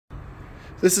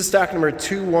This is stock number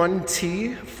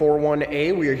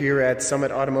 21T41A. We are here at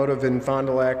Summit Automotive in Fond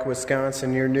du Lac,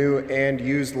 Wisconsin, your new and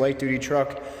used light-duty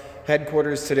truck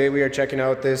headquarters. Today we are checking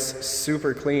out this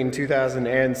super clean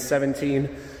 2017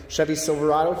 Chevy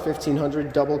Silverado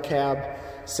 1500 double cab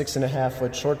 6.5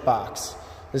 foot short box.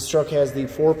 This truck has the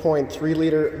 4.3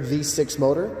 liter V6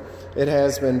 motor. It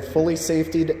has been fully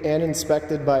safetied and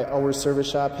inspected by our service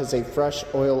shop, has a fresh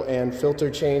oil and filter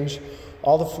change.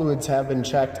 All the fluids have been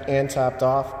checked and topped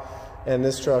off, and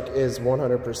this truck is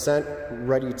 100%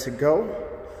 ready to go.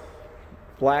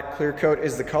 Black clear coat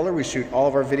is the color. We shoot all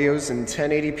of our videos in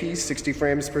 1080p, 60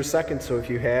 frames per second, so if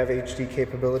you have HD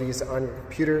capabilities on your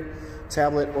computer,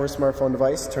 tablet, or smartphone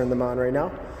device, turn them on right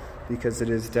now, because it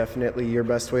is definitely your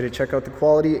best way to check out the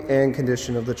quality and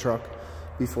condition of the truck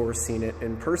before seeing it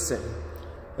in person.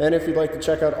 And if you'd like to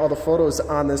check out all the photos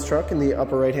on this truck, in the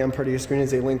upper right hand part of your screen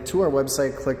is a link to our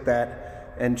website. Click that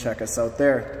and check us out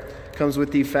there. Comes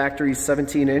with the factory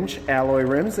 17-inch alloy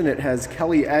rims, and it has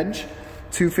Kelly Edge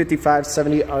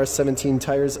 255/70 R17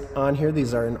 tires on here.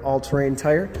 These are an all-terrain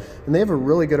tire, and they have a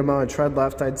really good amount of tread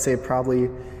left. I'd say probably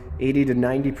 80 to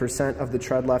 90% of the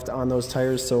tread left on those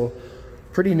tires, so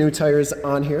pretty new tires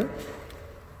on here.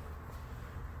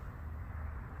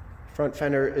 Front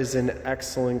fender is in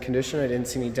excellent condition. I didn't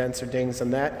see any dents or dings on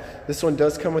that. This one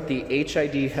does come with the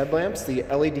HID headlamps, the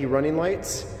LED running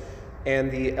lights,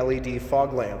 and the LED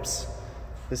fog lamps.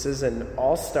 This is an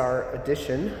all-star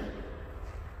edition.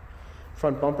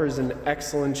 Front bumper is in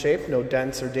excellent shape, no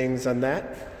dents or dings on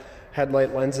that.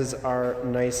 Headlight lenses are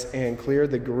nice and clear.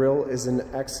 The grille is in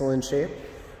excellent shape,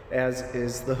 as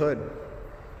is the hood.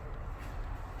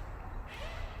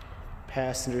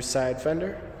 Passenger side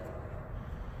fender,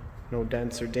 no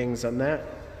dents or dings on that.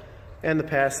 And the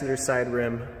passenger side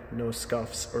rim, no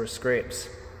scuffs or scrapes.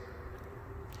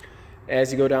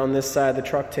 As you go down this side of the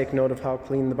truck, take note of how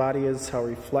clean the body is, how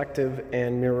reflective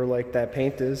and mirror-like that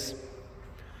paint is.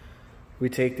 We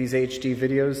take these HD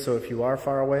videos, so if you are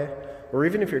far away, or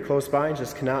even if you're close by and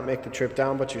just cannot make the trip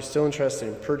down, but you're still interested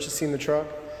in purchasing the truck,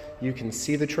 you can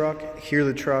see the truck, hear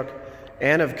the truck,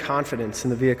 and have confidence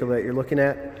in the vehicle that you're looking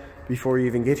at before you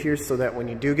even get here, so that when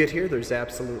you do get here, there's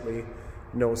absolutely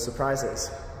no surprises.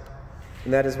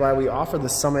 And that is why we offer the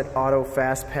Summit Auto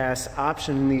Fast Pass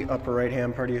option in the upper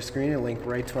right-hand part of your screen, a link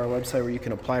right to our website where you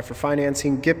can apply for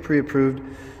financing, get pre-approved,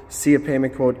 see a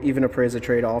payment quote, even appraise a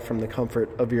trade, all from the comfort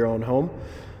of your own home.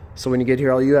 So when you get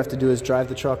here, all you have to do is drive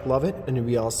the truck, love it, and you'll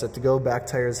be all set to go. Back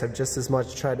tires have just as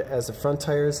much tread as the front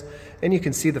tires, and you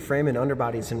can see the frame and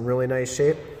underbody is in really nice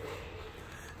shape.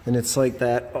 And it's like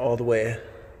that all the way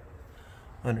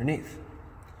underneath.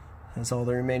 That's all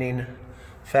the remaining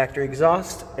factory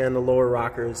exhaust, and the lower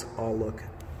rockers all look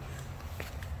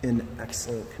in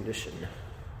excellent condition.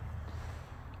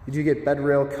 You do get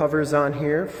Bedrail covers on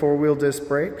here, 4-wheel disc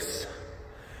brakes.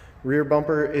 Rear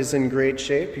bumper is in great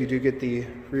shape. You do get the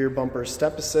rear bumper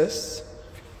step assists,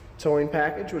 towing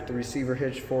package with the receiver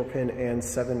hitch 4-pin and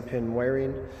 7-pin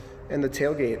wiring, and the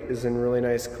tailgate is in really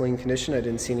nice clean condition. I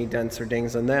didn't see any dents or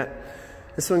dings on that.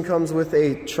 This one comes with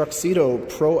a Truxedo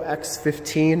Pro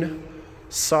X15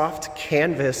 soft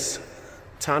canvas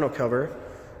tonneau cover.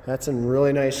 That's in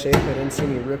really nice shape. I didn't see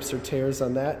any rips or tears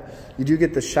on that. You do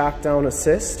get the shock down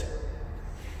assist.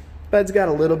 Bed's got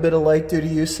a little bit of light duty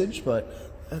usage,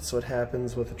 but that's what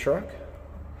happens with a truck.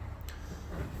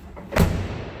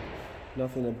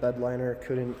 Nothing a bed liner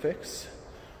couldn't fix.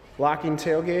 Locking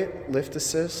tailgate, lift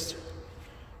assist.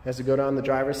 As we go down the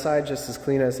driver's side, just as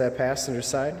clean as that passenger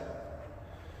side.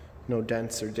 No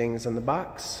dents or dings on the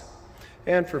box.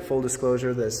 And for full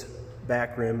disclosure, this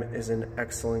back rim is in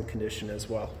excellent condition as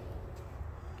well.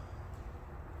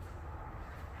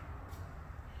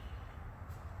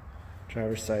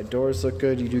 Driver's side doors look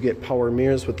good. You do get power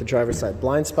mirrors with the driver's side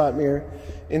blind spot mirror.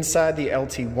 Inside, the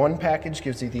LT1 package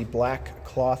gives you the black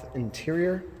cloth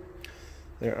interior.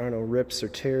 There are no rips or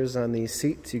tears on these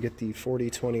seats. You get the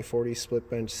 40-20-40 split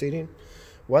bench seating.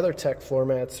 Weathertech floor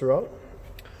mats throughout.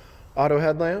 Auto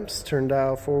headlamps, turn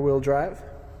dial 4-wheel drive.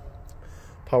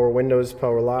 Power windows,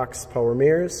 power locks, power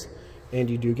mirrors, and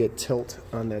you do get tilt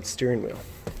on that steering wheel.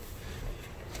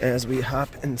 As we hop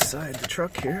inside the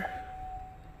truck here,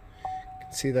 you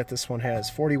can see that this one has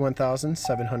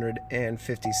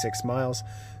 41,756 miles.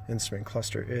 Instrument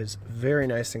cluster is very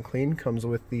nice and clean. Comes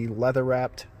with the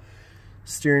leather-wrapped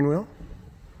steering wheel,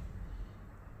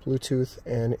 Bluetooth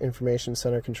and information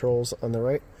center controls on the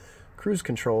right, cruise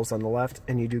controls on the left,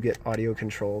 and you do get audio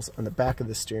controls on the back of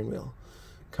the steering wheel.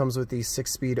 Comes with the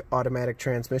 6-speed automatic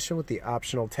transmission with the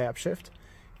optional tap shift.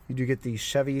 You do get the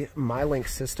Chevy MyLink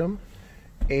system,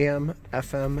 AM,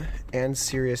 FM, and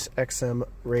Sirius XM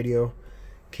radio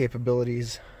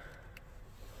capabilities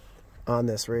on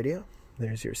this radio.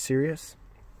 There's your Sirius.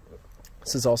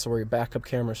 This is also where your backup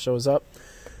camera shows up.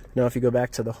 Now if you go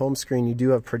back to the home screen, you do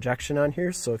have projection on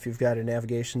here, so if you've got a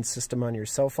navigation system on your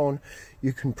cell phone,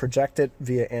 you can project it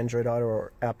via Android Auto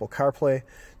or Apple CarPlay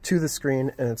to the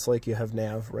screen, and it's like you have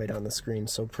nav right on the screen.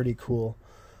 So pretty cool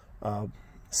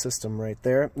system right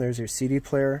there. There's your CD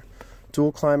player,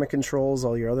 dual climate controls,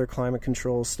 all your other climate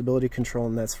controls, stability control,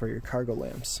 and that's for your cargo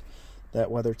lamps. That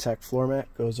WeatherTech floor mat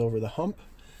goes over the hump,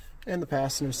 and the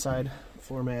passenger side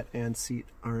floor mat and seat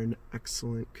are in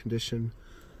excellent condition.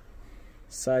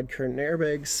 Side curtain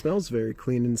airbag smells very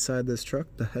clean inside this truck.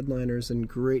 The headliner's in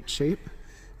great shape,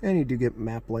 and you do get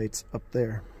map lights up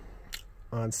there.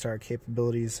 OnStar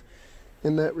capabilities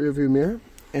in that rear view mirror,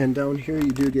 and down here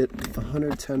you do get the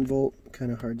 110 volt,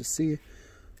 kind of hard to see,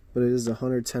 but it is a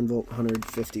 110 volt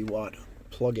 150 watt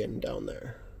plug-in down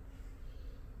there.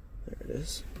 There it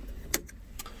is.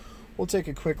 We'll take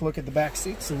a quick look at the back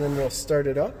seats and then we'll start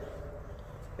it up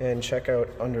and check out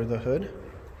under the hood.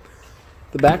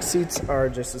 The back seats are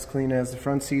just as clean as the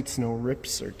front seats, no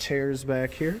rips or tears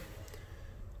back here.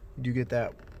 You do get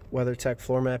that WeatherTech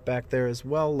floor mat back there as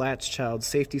well. Latch child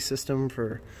safety system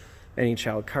for any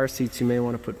child car seats you may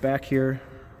want to put back here.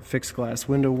 Fixed glass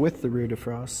window with the rear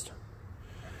defrost.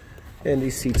 And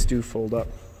these seats do fold up.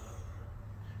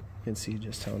 You can see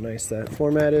just how nice that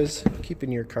floor mat is,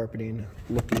 keeping your carpeting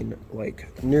looking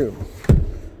like new.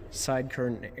 Side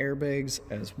curtain airbags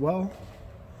as well.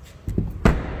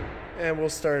 And we'll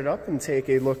start it up and take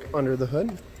a look under the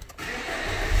hood.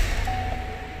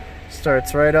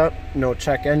 Starts right up, no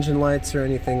check engine lights or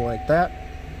anything like that.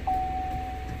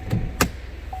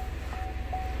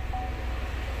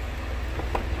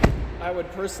 I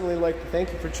would personally like to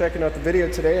thank you for checking out the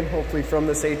video today, and hopefully from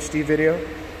this HD video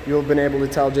you'll have been able to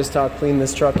tell just how clean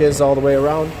this truck is all the way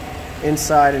around,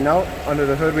 inside and out. Under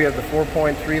the hood we have the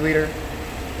 4.3 liter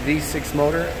V6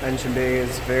 motor. Engine bay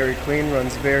is very clean,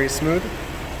 runs very smooth.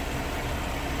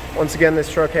 Once again, this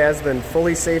truck has been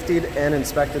fully safetied and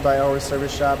inspected by our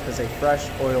service shop, has a fresh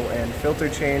oil and filter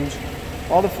change.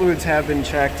 All the fluids have been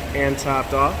checked and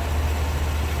topped off,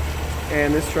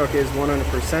 and this truck is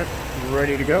 100%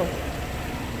 ready to go.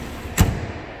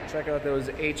 Check out those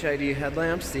HID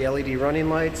headlamps, the LED running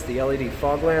lights, the LED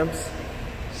fog lamps,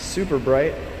 super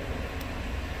bright.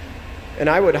 And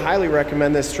I would highly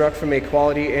recommend this truck from a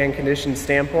quality and condition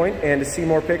standpoint. And to see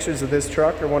more pictures of this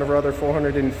truck or one of our other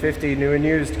 450 new and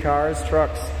used cars,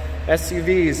 trucks,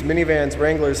 SUVs, minivans,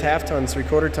 Wranglers, half tons,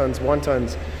 3/4 tons, 1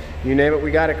 tons, you name it,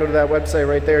 we got it. Go to that website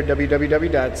right there,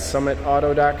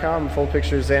 www.summitauto.com. Full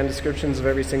pictures and descriptions of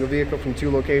every single vehicle from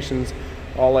 2 locations,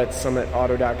 all at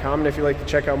summitauto.com. And if you'd like to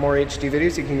check out more HD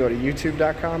videos, you can go to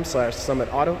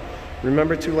youtube.com/summitauto.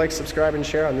 Remember to like, subscribe, and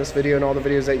share on this video and all the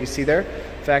videos that you see there.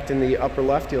 In fact, in the upper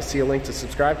left, you'll see a link to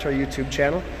subscribe to our YouTube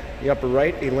channel. The upper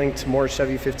right, a link to more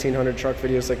Chevy 1500 truck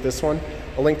videos like this one.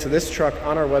 A link to this truck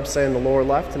on our website in the lower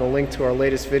left, and a link to our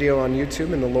latest video on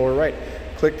YouTube in the lower right.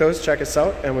 Click those, check us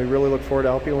out, and we really look forward to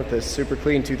helping you with this super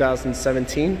clean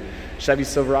 2017 Chevy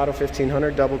Silverado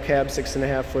 1500 double cab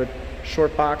 6.5 foot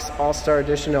short box All-Star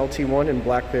Edition LT1 in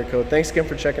black Clearcoat. Thanks again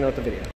for checking out the video.